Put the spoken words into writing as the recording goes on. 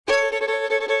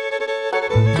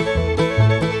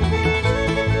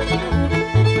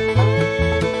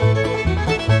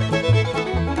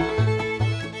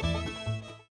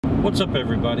What's up,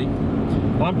 everybody?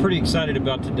 Well, I'm pretty excited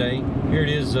about today. Here it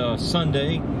is,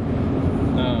 Sunday,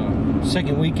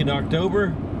 second week in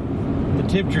October. The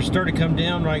temperature started to come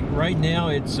down. Right now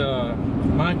it's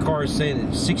my car is saying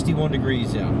it's 61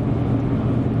 degrees out.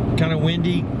 Kind of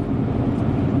windy.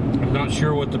 I'm not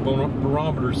sure what the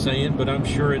barometer is saying, but I'm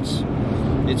sure it's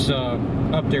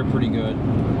up there pretty good.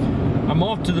 I'm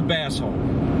off to the bass hole,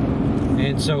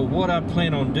 and so what I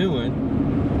plan on doing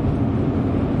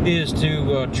is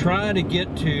to try to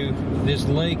get to this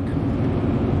lake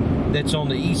that's on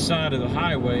the east side of the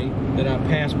highway that I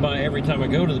pass by every time I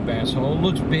go to the bass hole. It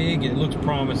looks big, it looks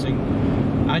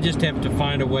promising. I just have to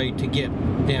find a way to get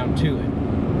down to it.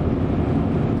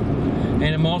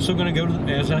 And I'm also going to go to,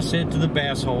 as I said, to the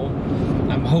bass hole.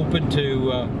 I'm hoping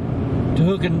to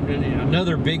hook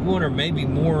another big one, or maybe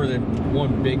more than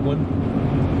one big one.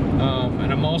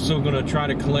 And I'm also going to try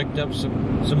to collect up some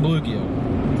bluegill.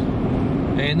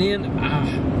 And then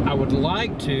I would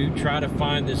like to try to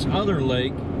find this other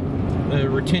lake, the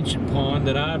retention pond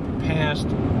that I passed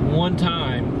one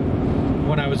time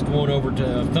when I was going over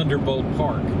to Thunderbolt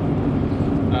Park.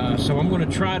 So I'm going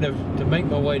to try to make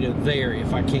my way to there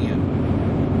if I can.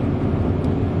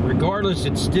 Regardless,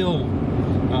 it's still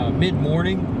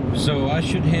mid-morning, so I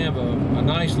should have a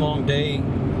nice long day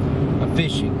of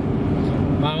fishing.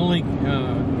 My only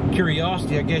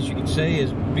curiosity, I guess you could say,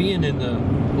 is being in the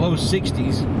low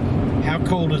 60s, how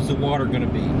cold is the water going to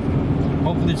be?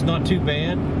 Hopefully it's not too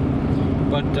bad,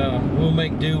 but we'll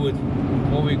make do with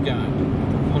what we've got.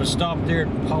 I'm going to stop there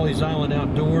at Polly's Island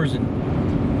Outdoors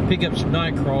and pick up some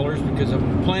night crawlers, because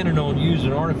I'm planning on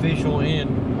using artificial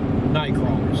and night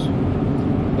crawlers.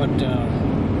 But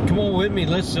come on with me,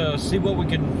 let's see what we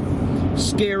can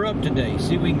scare up today.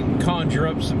 See if we can conjure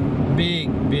up some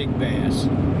big bass.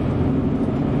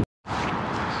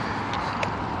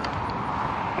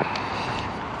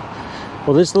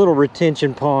 Well, this little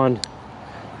retention pond,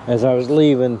 as I was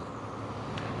leaving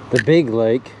the big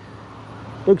lake,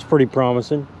 looks pretty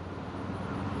promising.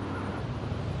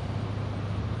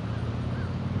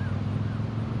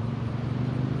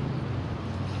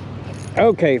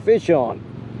 Okay, fish on.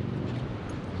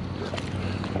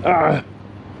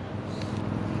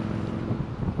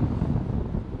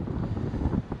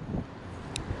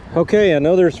 Okay, I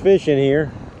know there's fish in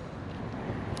here.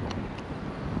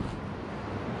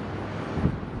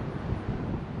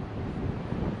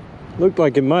 Looked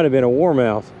like it might have been a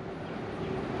warmouth.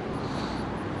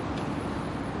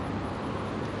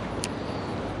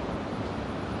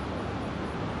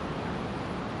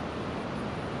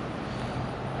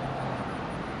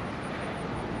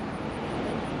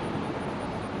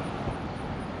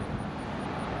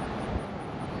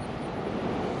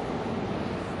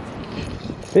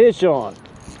 Fish on.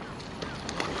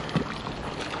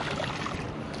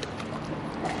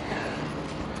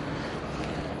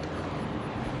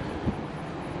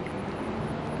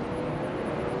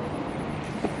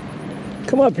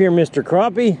 Come up here, Mr.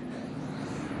 Crappie.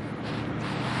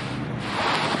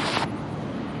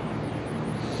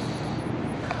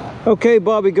 Okay,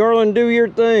 Bobby Garland, do your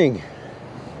thing.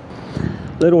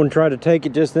 Little one tried to take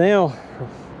it just now.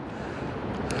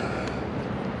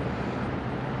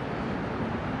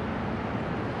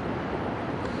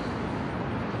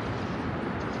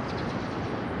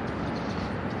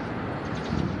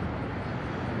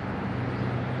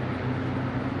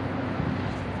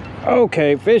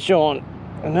 Okay, fish on.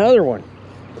 Another one.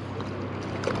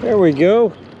 There we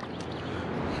go.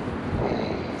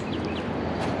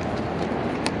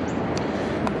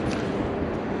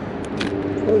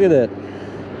 Look at that.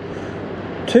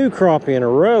 2 crappie in a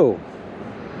row.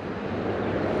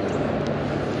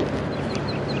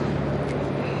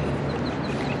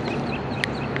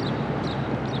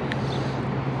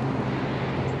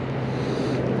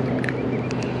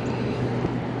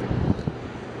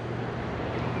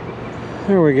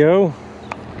 There we go.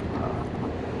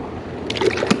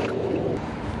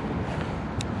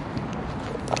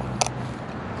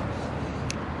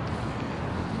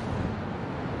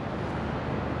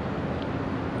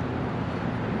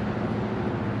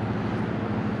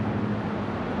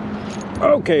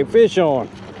 Okay, fish on.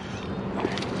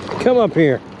 Come up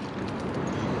here.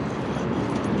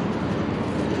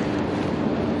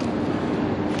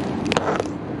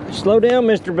 Slow down,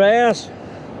 Mr. Bass.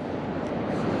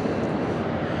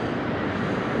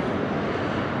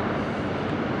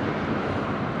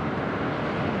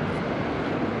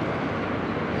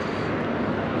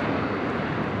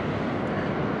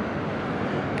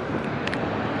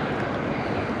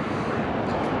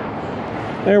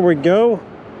 There we go.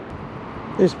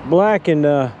 This black and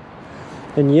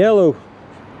yellow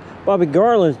Bobby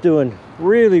Garland's doing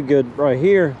really good right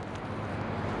here.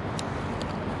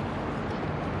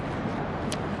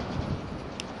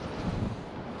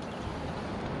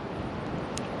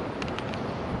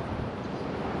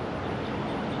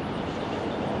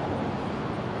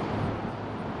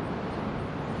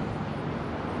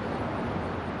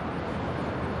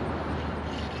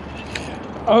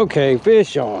 Okay,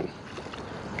 fish on.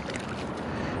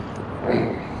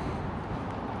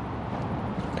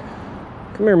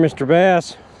 Come here, Mr.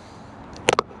 Bass.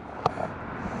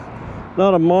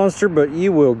 Not a monster, but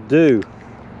you will do.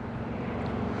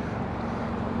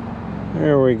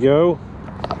 There we go.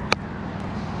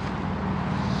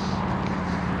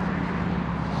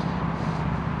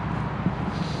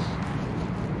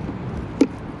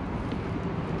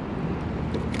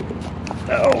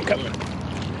 Oh, come on.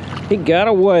 He got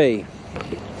away.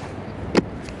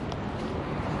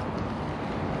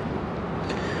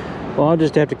 Well, I'll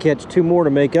just have to catch 2 more to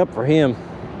make up for him.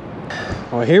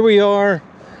 Well, here we are,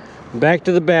 back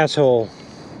to the bass hole.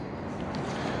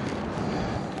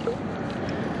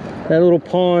 That little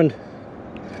pond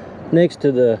next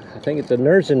to the, I think it's a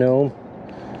nursing home,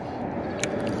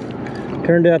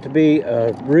 turned out to be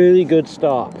a really good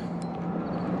stop.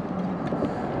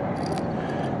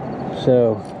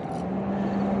 So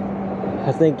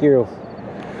I think you'll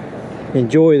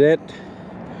enjoy that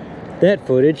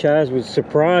footage. I was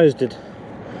surprised at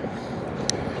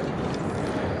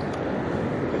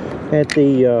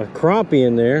the crappie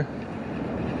in there.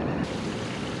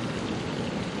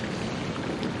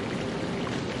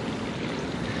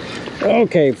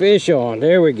 Okay, fish on.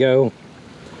 There we go.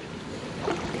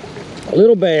 A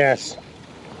little bass.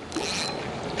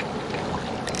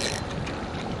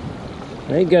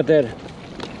 He got that.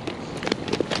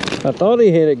 I thought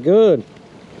he hit it good.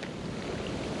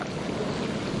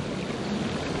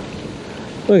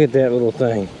 Look at that little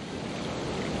thing.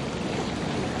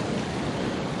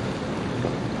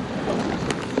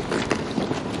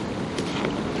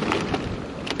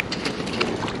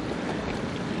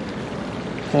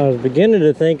 I was beginning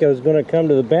to think I was going to come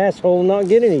to the bass hole and not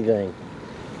get anything.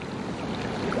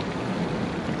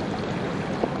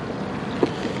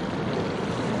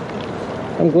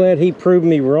 I'm glad he proved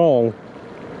me wrong.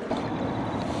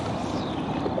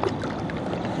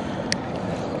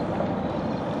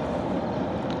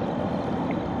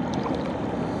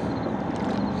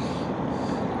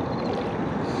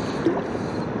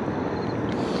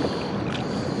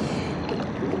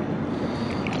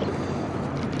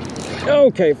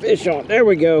 Okay, fish on. There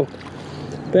we go.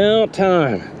 About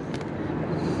time.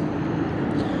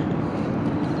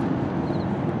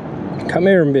 Come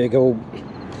here, big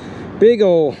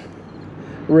old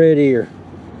red ear.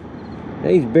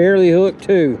 He's barely hooked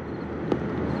too.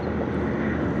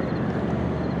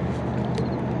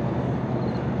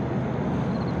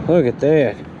 Look at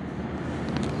that.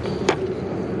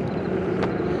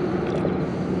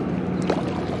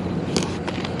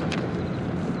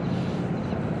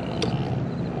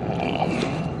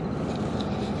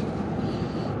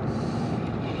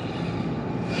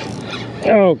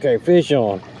 Okay, fish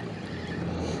on.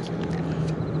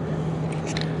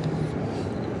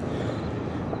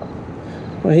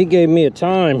 Well, he gave me a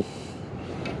time.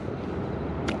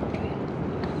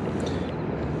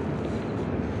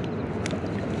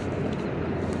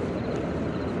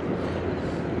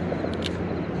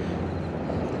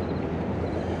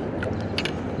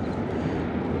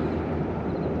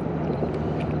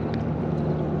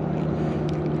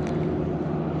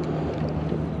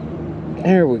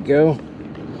 There we go.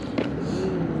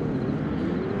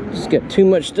 Just got too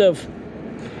much stuff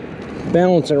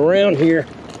balancing around here.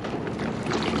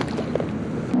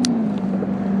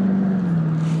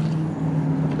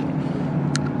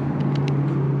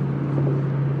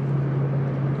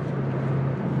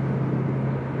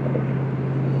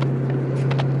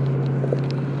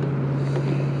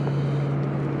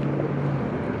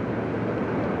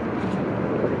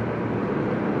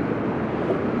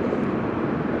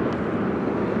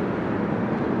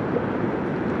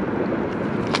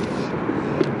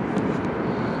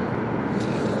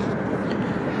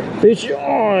 Fish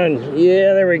on.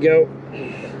 Yeah, there we go.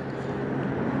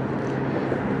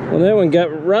 Well, that one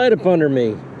got right up under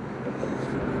me.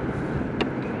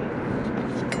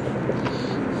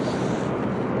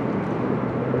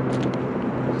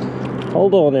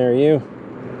 Hold on there, you.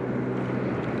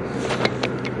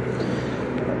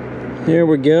 There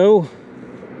we go.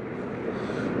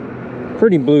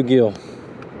 Pretty bluegill.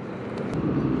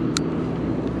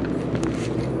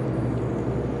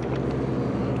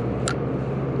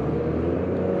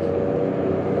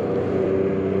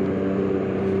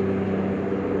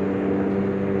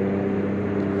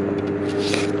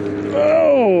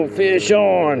 Oh, fish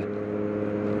on.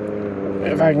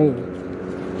 If I can.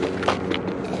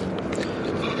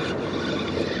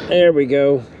 There we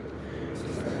go.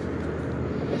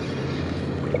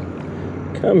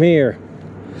 Come here.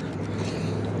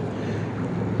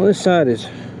 Well, this side is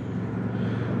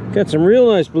got some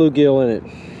real nice bluegill in it.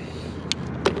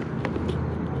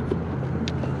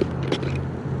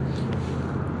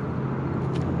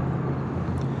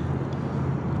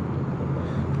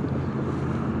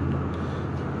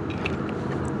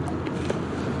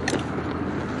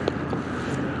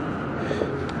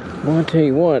 I tell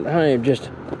you what, I am just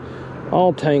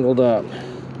all tangled up.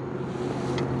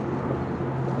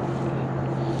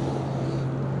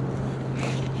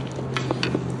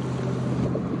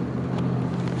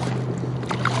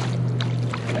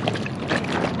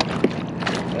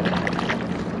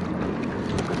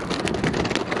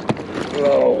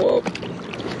 Oh,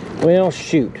 well,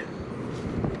 shoot.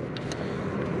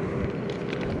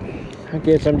 I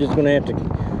guess I'm just gonna have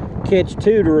to catch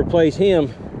two to replace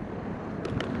him.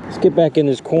 Let's get back in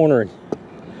this corner and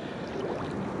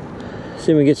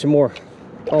see if we can get some more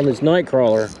on this night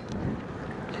crawler.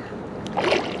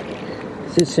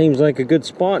 This seems like a good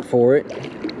spot for it.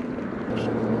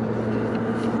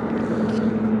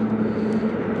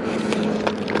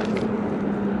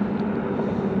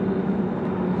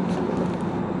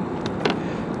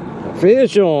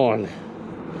 Fish on.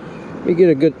 Let me get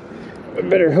a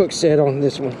better hook set on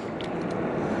this one.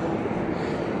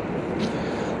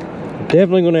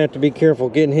 Definitely gonna have to be careful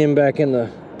getting him back in the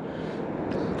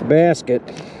basket.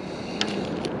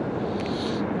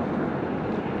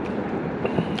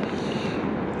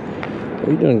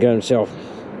 He done got himself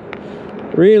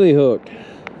really hooked.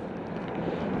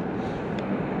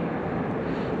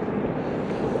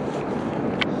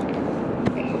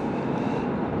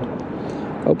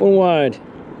 Open wide.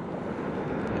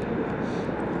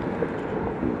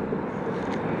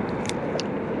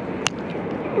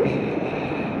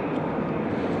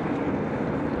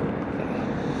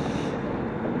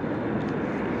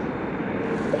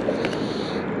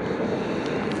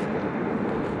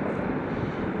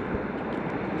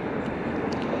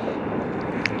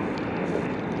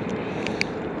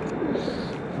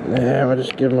 Yeah, I'll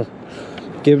just give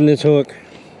him this hook.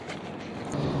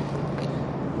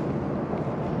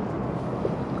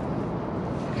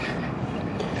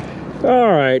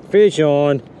 All right, fish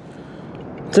on.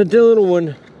 It's a little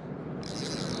one.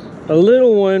 A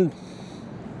little one.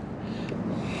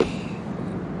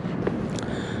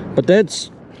 But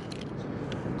that's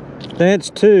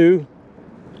two.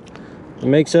 It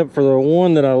makes up for the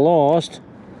one that I lost.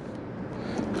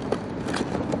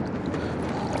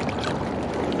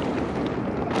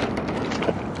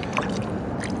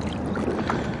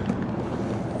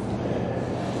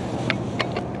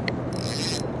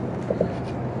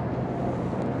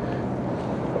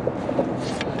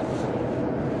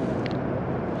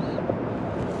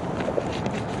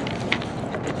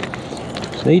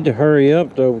 Need to hurry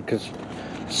up though, because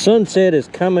sunset is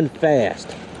coming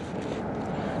fast.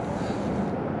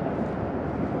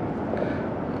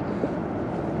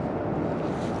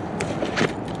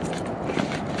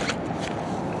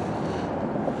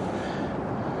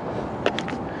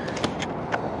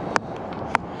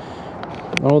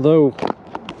 Although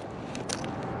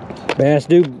bass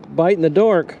do bite in the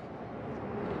dark.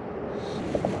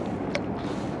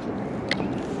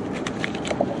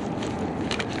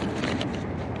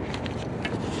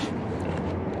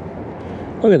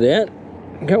 Look at that.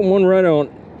 Got one right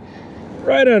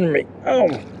under me. Oh,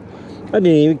 I didn't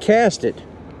even cast it.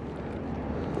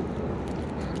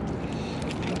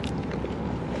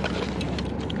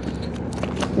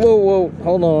 Whoa, whoa,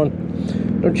 hold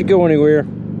on. Don't you go anywhere.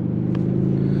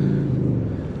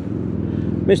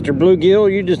 Mr.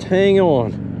 Bluegill, you just hang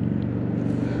on.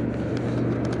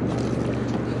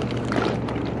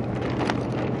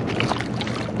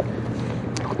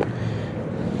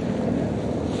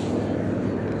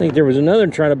 I think there was another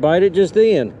trying to bite it just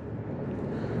then.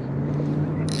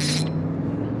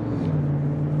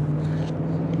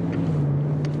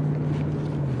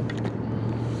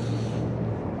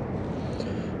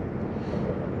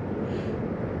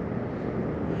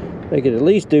 They could at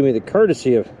least do me the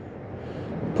courtesy of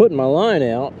putting my line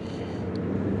out.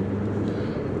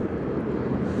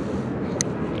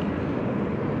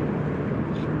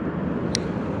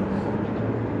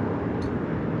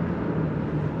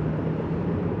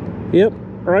 Yep,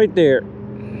 right there.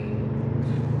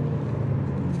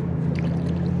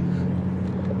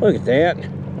 Look at that.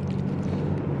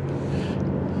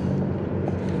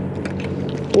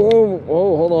 Whoa,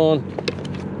 whoa, hold on.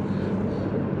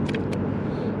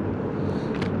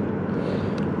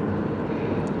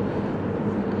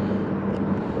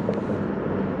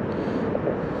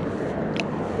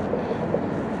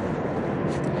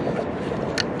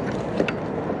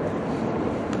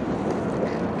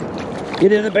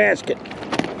 Get in the basket.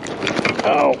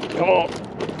 Oh, come on.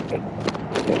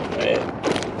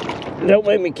 Don't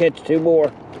make me catch two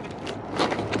more.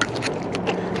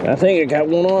 I think I got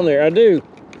one on there. I do.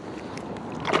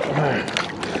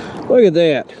 Look at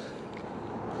that.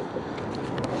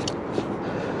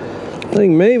 I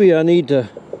think maybe I need to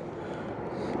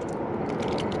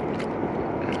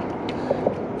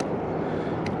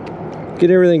Get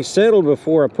everything settled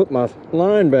before I put my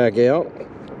line back out.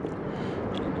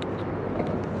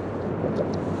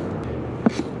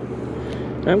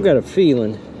 I've got a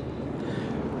feeling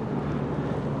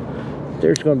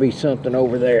there's going to be something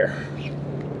over there.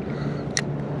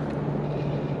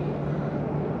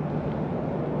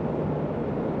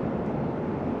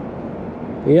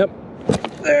 Yep.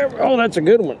 There. Oh, that's a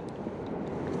good one.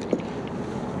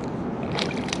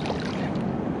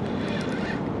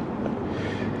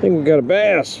 I think we got a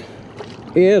bass.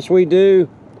 Yes, we do.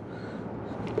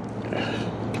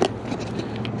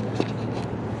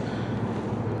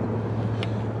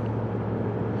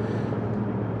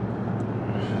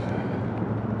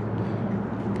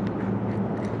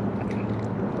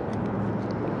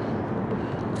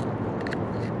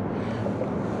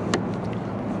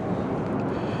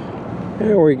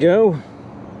 There we go.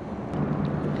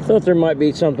 Thought there might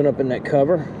be something up in that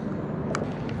cover.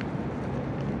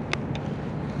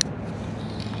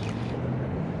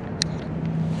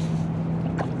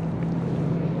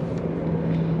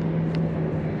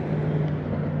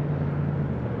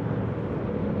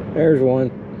 There's one.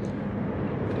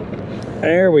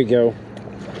 There we go.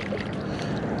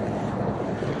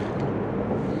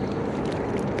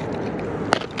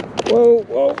 Whoa,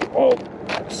 whoa,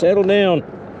 whoa. Settle down.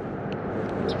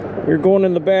 You're going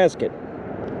in the basket.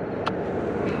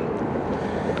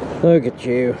 Look at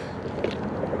you.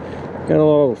 Got a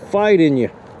little fight in you.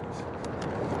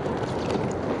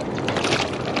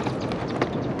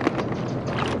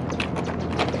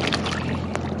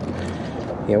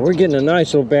 Yeah, we're getting a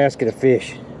nice little basket of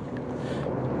fish.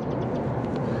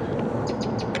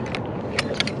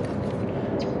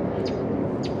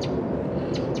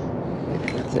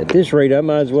 At this rate, I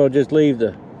might as well just leave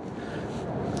the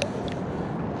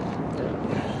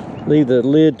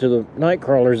lid to the night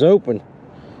crawlers open.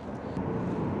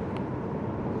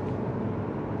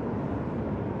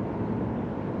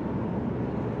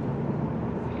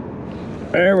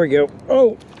 There we go.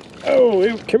 Oh,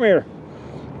 oh, come here.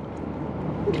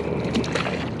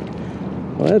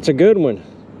 Well, that's a good one.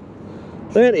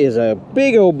 That is a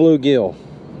big old bluegill.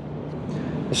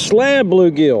 A slab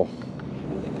bluegill.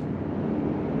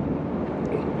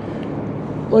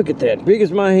 Look at that, big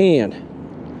as my hand.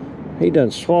 He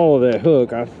done swallowed that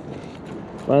hook. I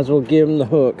might as well give him the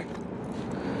hook.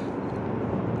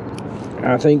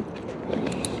 I think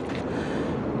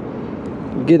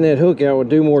getting that hook out would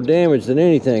do more damage than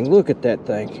anything. Look at that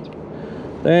thing.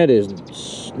 That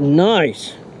is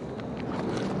nice.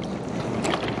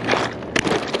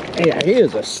 Yeah, he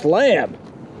is a slab.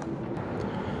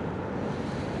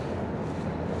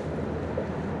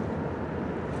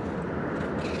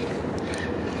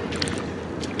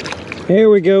 Here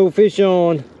we go, fish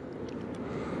on.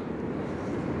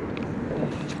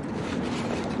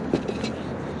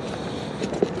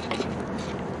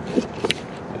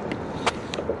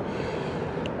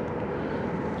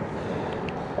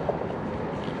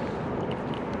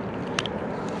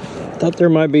 Thought there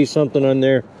might be something on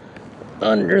there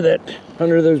under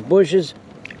those bushes,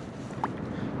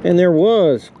 and there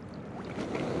was.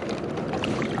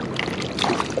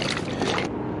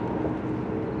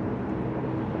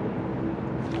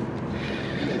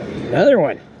 Another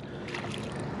one.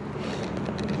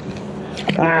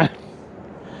 Ah.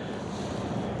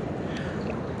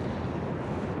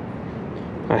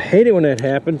 I hate it when that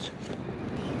happens.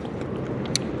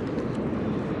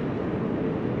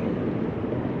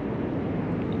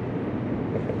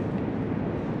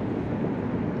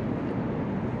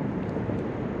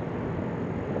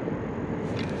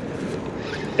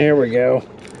 There we go.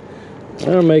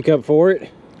 That'll make up for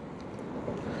it.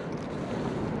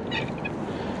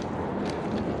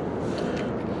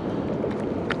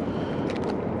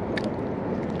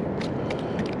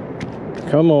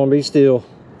 Come on, be still.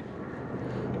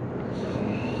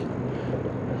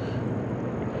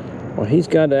 Well, he's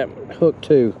got that hook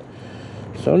too.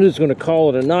 So I'm just going to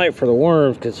call it a night for the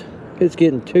worms because it's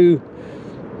getting too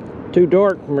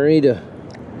dark for me to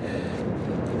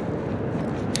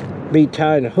be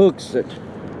tying hooks that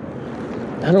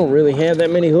I don't really have that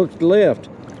many hooks left.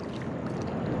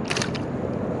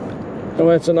 Oh,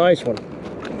 that's a nice one.